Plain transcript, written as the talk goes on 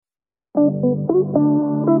Hi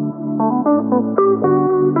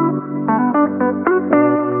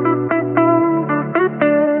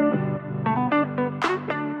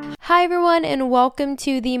everyone, and welcome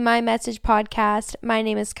to the My Message podcast. My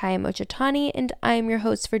name is Kyia Mochitani, and I'm your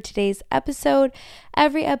host for today's episode.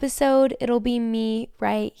 Every episode, it'll be me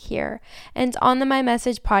right here. And on the My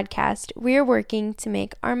Message podcast, we're working to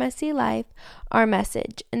make our messy life our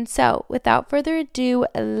message. And so, without further ado,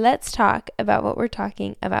 let's talk about what we're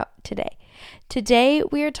talking about today. Today,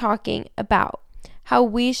 we are talking about how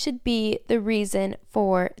we should be the reason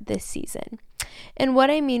for this season. And what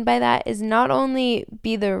I mean by that is not only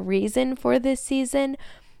be the reason for this season,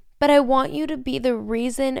 but I want you to be the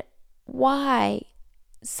reason why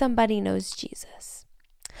somebody knows Jesus.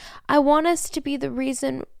 I want us to be the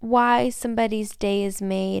reason why somebody's day is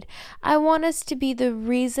made. I want us to be the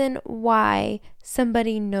reason why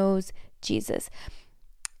somebody knows Jesus.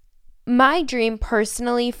 My dream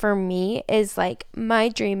personally for me is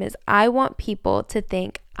I want people to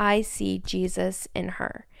think I see Jesus in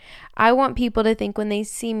her. I want people to think when they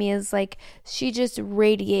see me as like she just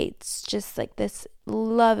radiates just like this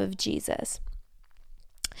love of Jesus.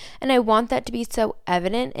 And I want that to be so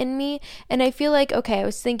evident in me. And I feel like, I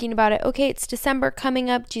was thinking about it. Okay, it's December coming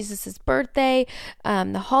up, Jesus's birthday.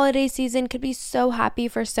 The holiday season could be so happy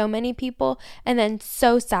for so many people and then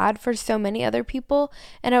so sad for so many other people.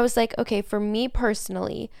 And I was like, okay, for me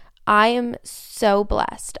personally, I am so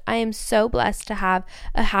blessed. I am so blessed to have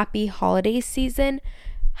a happy holiday season.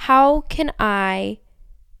 How can I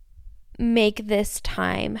make this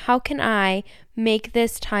time? How can I make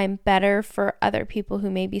this time better for other people who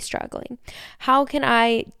may be struggling? How can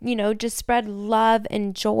I, just spread love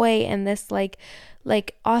and joy and this like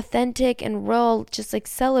authentic and real, just like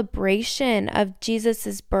celebration of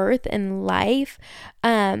Jesus's birth and life,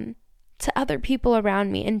 to other people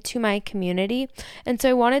around me and to my community. And so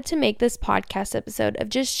I wanted to make this podcast episode of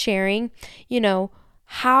just sharing,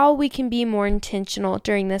 how we can be more intentional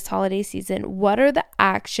during this holiday season. What are the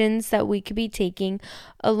actions that we could be taking,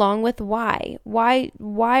 along with why? Why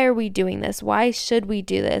are we doing this? Why should we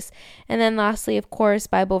do this? And then lastly, of course,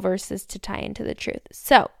 Bible verses to tie into the truth.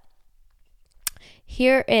 So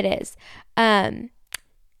here it is. I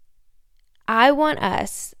want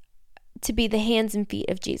us to be the hands and feet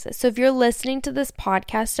of Jesus. So if you're listening to this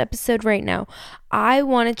podcast episode right now, I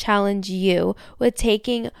want to challenge you with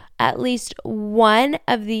taking at least one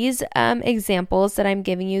of these examples that I'm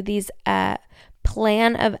giving you, these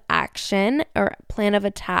plan of action or plan of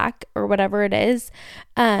attack or whatever it is.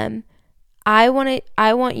 I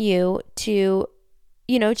want you to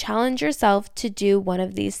challenge yourself to do one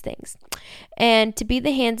of these things. And to be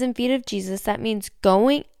the hands and feet of Jesus, that means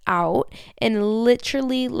going out and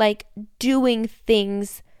literally doing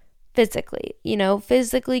things physically,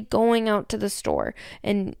 physically going out to the store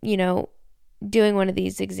and, doing one of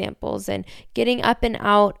these examples and getting up and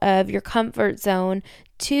out of your comfort zone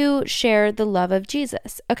to share the love of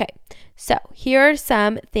Jesus. Okay, so here are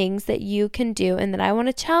some things that you can do and that I want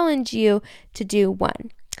to challenge you to do.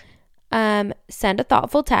 One, send a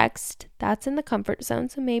thoughtful text. That's in the comfort zone.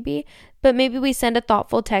 So maybe we send a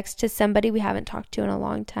thoughtful text to somebody we haven't talked to in a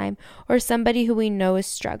long time, or somebody who we know is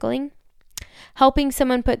struggling. Helping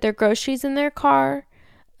someone put their groceries in their car.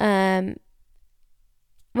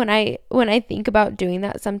 When I think about doing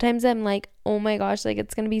that, sometimes I'm like, oh my gosh,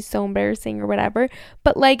 it's going to be so embarrassing or whatever.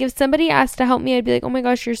 But if somebody asked to help me, I'd be like, oh my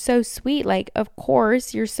gosh, you're so sweet. Of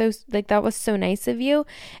course, you're so, that was so nice of you.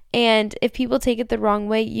 And if people take it the wrong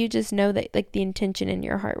way, you just know that the intention in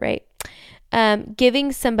your heart, right?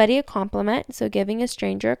 Giving somebody a compliment. So giving a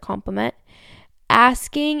stranger a compliment.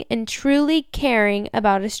 Asking and truly caring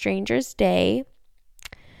about a stranger's day.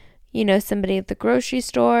 Somebody at the grocery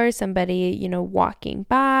store, somebody, walking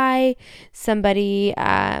by, somebody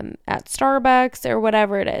at Starbucks or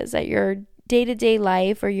whatever it is, at your day-to-day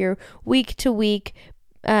life or your week-to-week,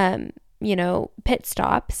 pit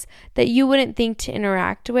stops that you wouldn't think to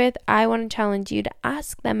interact with. I want to challenge you to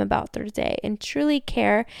ask them about their day and truly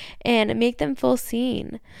care and make them feel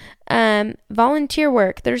seen. Volunteer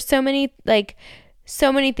work. There's so many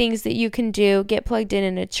things that you can do. Get plugged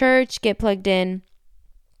in a church, get plugged in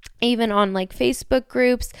even on Facebook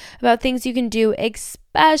groups about things you can do,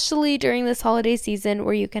 especially during this holiday season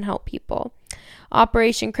where you can help people.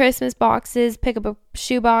 Operation Christmas boxes, pick up a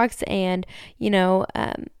shoebox and,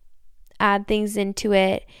 add things into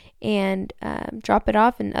it and drop it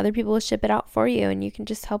off, and other people will ship it out for you, and you can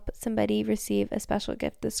just help somebody receive a special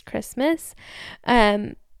gift this Christmas.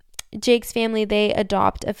 Jake's family, they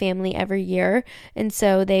adopt a family every year. And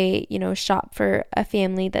so they, shop for a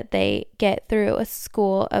family that they get through a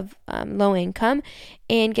school of low income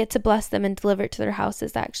and get to bless them and deliver it to their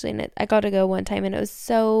houses, actually. And I got to go one time, and it was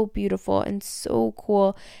so beautiful and so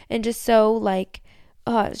cool and just so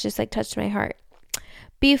it's just touched my heart.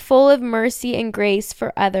 Be full of mercy and grace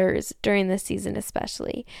for others during this season,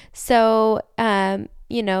 especially. So,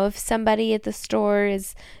 if somebody at the store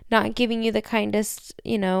is not giving you the kindest,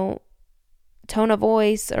 tone of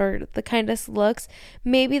voice or the kindest looks,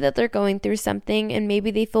 maybe that they're going through something and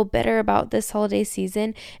maybe they feel bitter about this holiday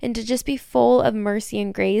season, and to just be full of mercy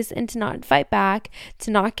and grace and to not fight back,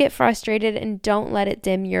 to not get frustrated, and don't let it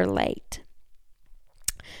dim your light.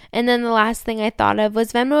 And then the last thing I thought of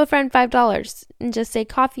was Venmo a friend $5 and just say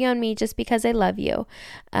coffee on me just because I love you.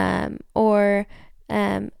 Or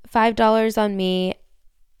 $5 on me,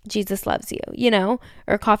 Jesus loves you,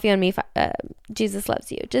 or coffee on me, Jesus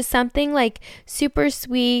loves you. Just something super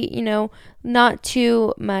sweet, not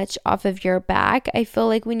too much off of your back. I feel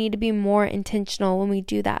like we need to be more intentional when we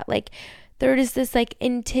do that. There is this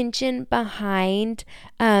intention behind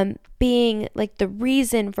being the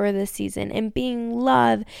reason for this season, and being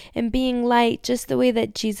love and being light just the way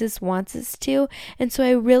that Jesus wants us to. And so I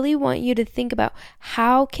really want you to think about,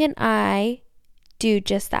 how can I do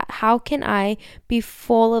just that? How can I be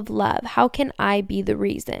full of love? How can I be the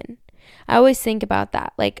reason? I always think about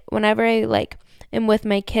that. Whenever I am with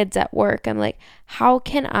my kids at work, I'm how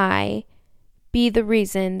can I be the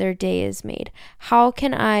reason their day is made? How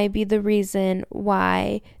can I be the reason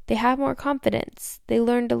why they have more confidence? They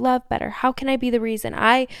learn to love better. How can I be the reason?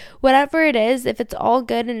 Whatever it is, if it's all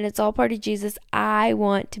good and it's all part of Jesus, I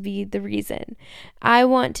want to be the reason. I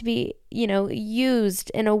want to be,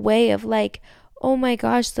 used in a way of oh my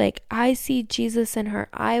gosh, I see Jesus in her.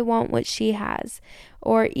 I want what she has.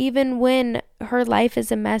 Or even when her life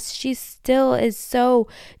is a mess, she still is so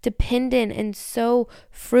dependent and so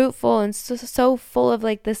fruitful and so full of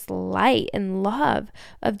this light and love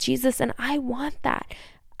of Jesus. And I want that.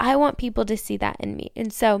 I want people to see that in me.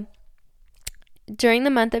 And so during the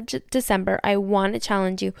month of December, I want to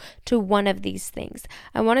challenge you to one of these things.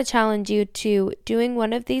 I want to challenge you to doing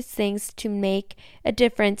one of these things to make a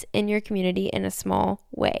difference in your community in a small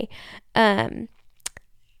way.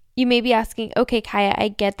 You may be asking, okay, Kyia, I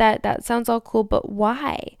get that. That sounds all cool, but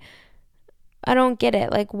why? I don't get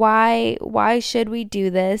it. Why should we do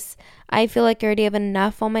this? I feel like I already have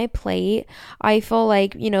enough on my plate. I feel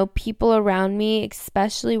like, people around me,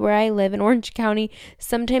 especially where I live in Orange County,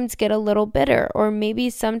 sometimes get a little bitter, or maybe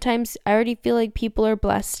sometimes I already feel like people are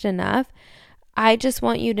blessed enough. I just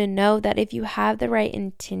want you to know that if you have the right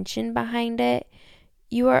intention behind it,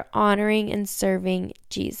 you are honoring and serving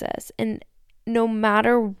Jesus. And no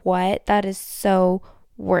matter what, that is so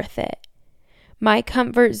worth it. My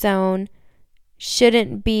comfort zone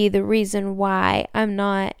shouldn't be the reason why I'm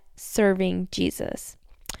not serving Jesus.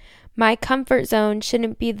 My comfort zone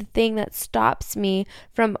shouldn't be the thing that stops me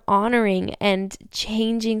from honoring and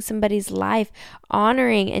changing somebody's life,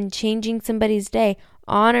 honoring and changing somebody's day,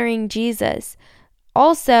 honoring Jesus.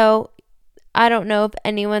 Also, I don't know if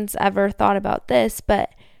anyone's ever thought about this,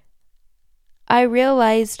 but I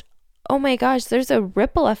realized, oh my gosh, there's a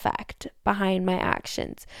ripple effect behind my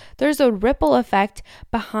actions. There's a ripple effect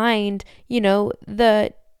behind,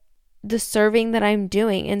 the serving that I'm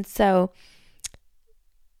doing. And so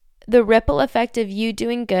the ripple effect of you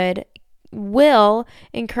doing good will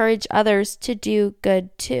encourage others to do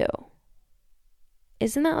good too.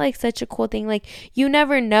 Isn't that such a cool thing? You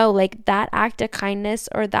never know, that act of kindness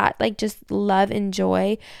or that just love and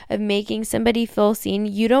joy of making somebody feel seen.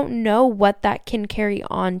 You don't know what that can carry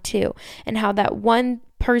on to, and how that one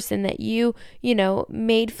person that you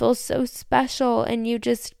made feel so special and you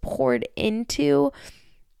just poured into,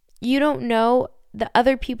 you don't know the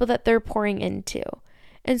other people that they're pouring into.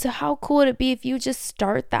 And so how cool would it be if you just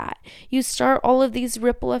start that? You start all of these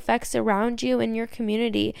ripple effects around you in your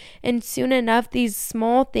community, and soon enough, these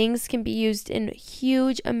small things can be used in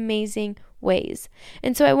huge, amazing ways.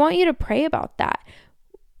 And so I want you to pray about that.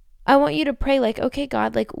 I want you to pray okay,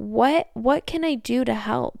 God, what can I do to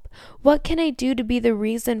help? What can I do to be the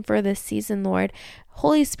reason for this season, Lord?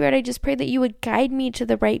 Holy Spirit, I just pray that you would guide me to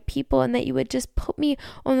the right people, and that you would just put me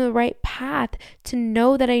on the right path to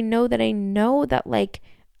know that I know that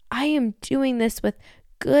I am doing this with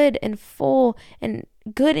good and full and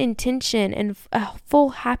good intention and a full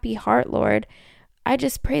happy heart, Lord. I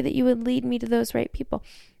just pray that you would lead me to those right people.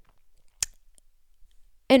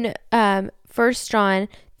 In 1 John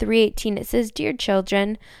 3:18, it says, "Dear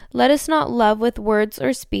children, let us not love with words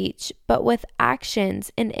or speech, but with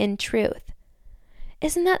actions and in truth."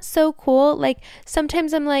 Isn't that so cool? Like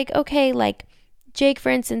sometimes I'm like, okay, like Jake, for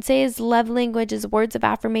instance, say his love language is words of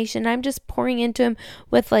affirmation. I'm just pouring into him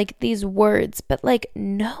with like these words, but like,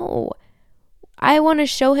 no, I want to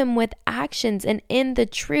show him with actions and in the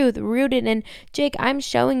truth rooted in Jake. I'm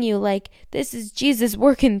showing you like, this is Jesus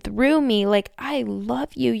working through me. Like, I love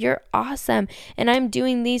you. You're awesome. And I'm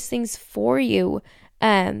doing these things for you.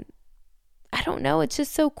 I don't know. It's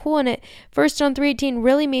just so cool. And it 1 John 3:18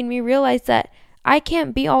 really made me realize that I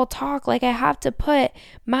can't be all talk. Like I have to put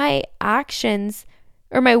my actions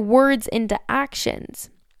or my words into actions.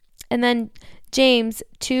 And then James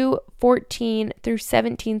 2:14 through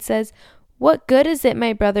 17 says, "What good is it,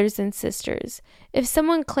 my brothers and sisters, if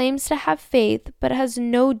someone claims to have faith but has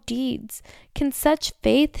no deeds? Can such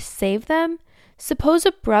faith save them? Suppose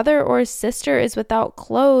a brother or a sister is without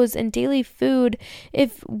clothes and daily food.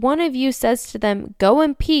 If one of you says to them, 'Go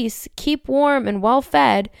in peace, keep warm and well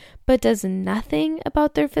fed,' but does nothing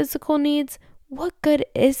about their physical needs, what good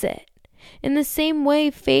is it? In the same way,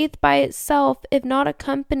 faith by itself, if not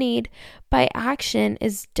accompanied by action,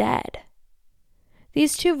 is dead."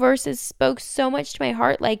 These two verses spoke so much to my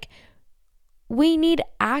heart. Like, we need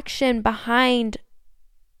action behind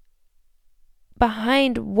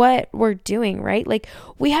what we're doing, right? Like,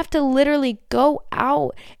 we have to literally go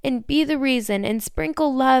out and be the reason and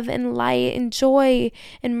sprinkle love and light and joy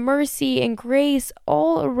and mercy and grace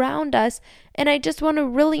all around us. And I just want to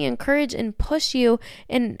really encourage and push you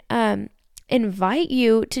and invite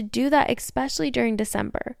you to do that, especially during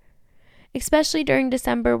December. Especially during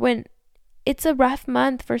December when it's a rough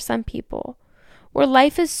month for some people, where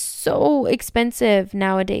life is so expensive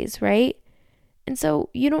nowadays, right? And so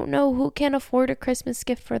you don't know who can afford a Christmas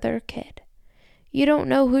gift for their kid. You don't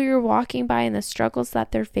know who you're walking by and the struggles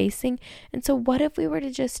that they're facing. And so what if we were to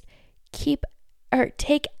just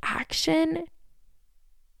take action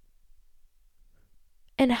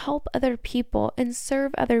and help other people and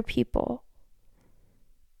serve other people?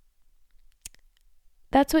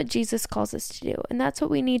 That's what Jesus calls us to do. And that's what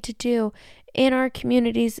we need to do in our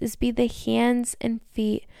communities, is be the hands and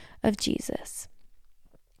feet of Jesus.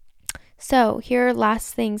 So here are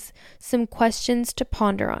last things, some questions to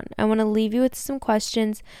ponder on. I want to leave you with some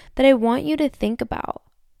questions that I want you to think about.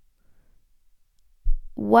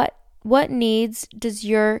 What needs does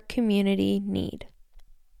your community need?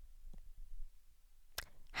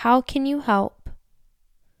 How can you help?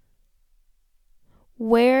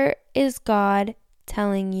 Where is God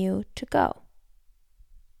telling you to go?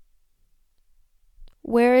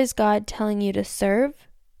 Where is God telling you to serve?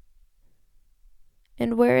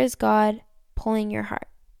 And where is God pulling your heart?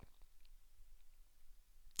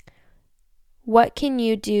 What can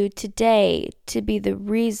you do today to be the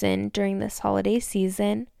reason during this holiday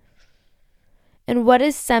season? And what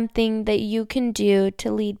is something that you can do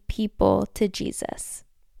to lead people to Jesus?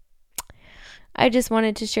 I just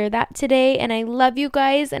wanted to share that today, and I love you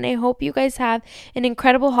guys, and I hope you guys have an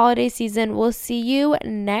incredible holiday season. We'll see you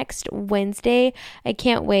next Wednesday. I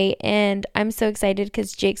can't wait, and I'm so excited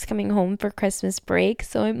because Jake's coming home for Christmas break,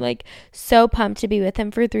 so I'm like so pumped to be with him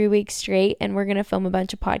for 3 weeks straight, and we're going to film a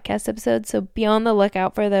bunch of podcast episodes, so be on the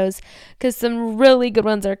lookout for those because some really good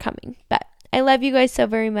ones are coming. But I love you guys so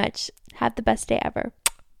very much. Have the best day ever.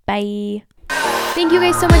 Bye. Thank you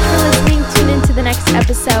guys so much for listening. Tune into the next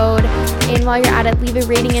episode. And while you're at it, leave a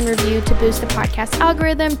rating and review to boost the podcast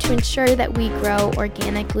algorithm to ensure that we grow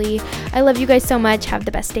organically. I love you guys so much. Have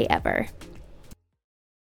the best day ever.